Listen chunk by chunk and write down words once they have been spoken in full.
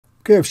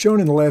Okay, I've shown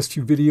in the last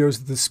few videos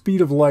that the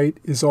speed of light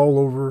is all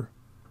over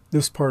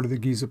this part of the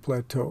Giza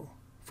Plateau.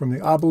 From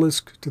the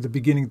obelisk to the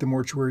beginning of the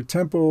mortuary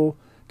temple,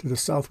 to the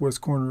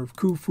southwest corner of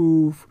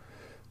Khufu,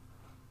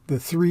 the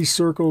three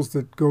circles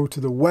that go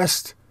to the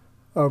west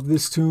of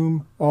this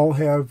tomb all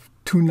have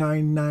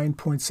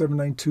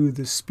 299.792,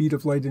 the speed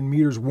of light in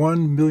meters,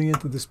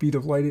 1/1,000,000th of the speed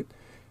of light,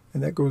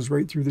 and that goes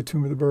right through the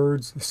Tomb of the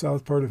Birds, the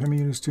south part of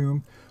Hemiunu's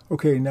tomb.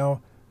 Okay,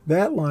 now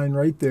that line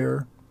right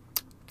there,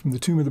 from the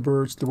Tomb of the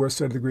Birds to the west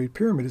side of the Great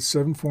Pyramid, is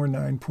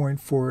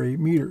 749.48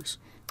 meters.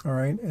 All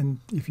right, and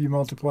if you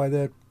multiply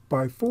that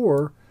by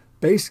 4,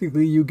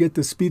 basically you get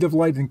the speed of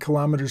light in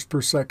kilometers per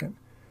second.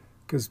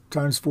 Because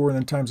times 4 and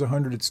then times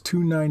 100, it's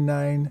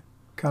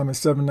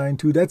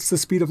 299,792. That's the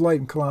speed of light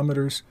in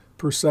kilometers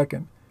per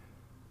second.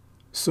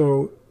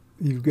 So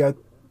you've got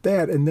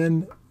that, and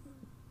then,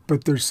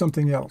 but there's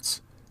something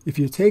else. If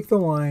you take the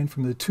line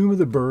from the Tomb of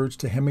the Birds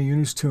to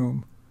Hemiunu's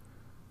tomb,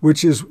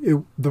 which is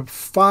the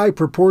phi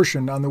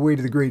proportion on the way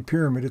to the Great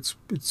Pyramid, it's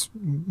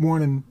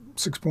 1 and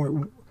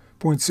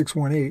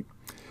 6.618.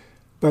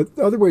 But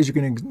other ways you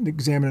can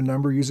examine a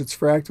number, use its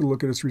fractal,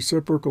 look at its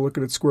reciprocal, look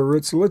at its square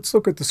root. So let's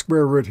look at the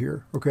square root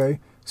here, okay?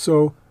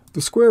 So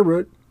the square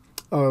root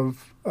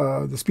of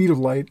the speed of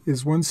light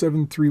is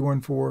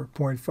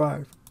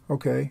 17314.5,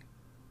 okay?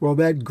 Well,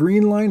 that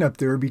green line up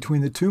there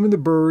between the Tomb of the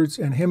Birds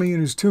and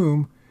Hemiunu's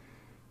tomb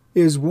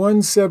is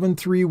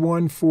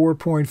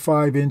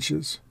 17314.5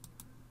 inches.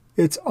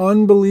 It's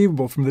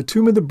unbelievable. From the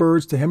Tomb of the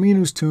Birds to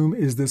Hemiunu's tomb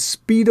is the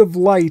speed of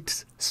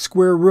light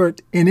square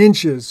root in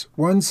inches,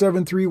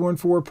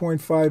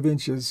 17314.5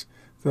 inches.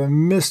 The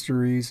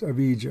mysteries of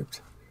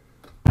Egypt.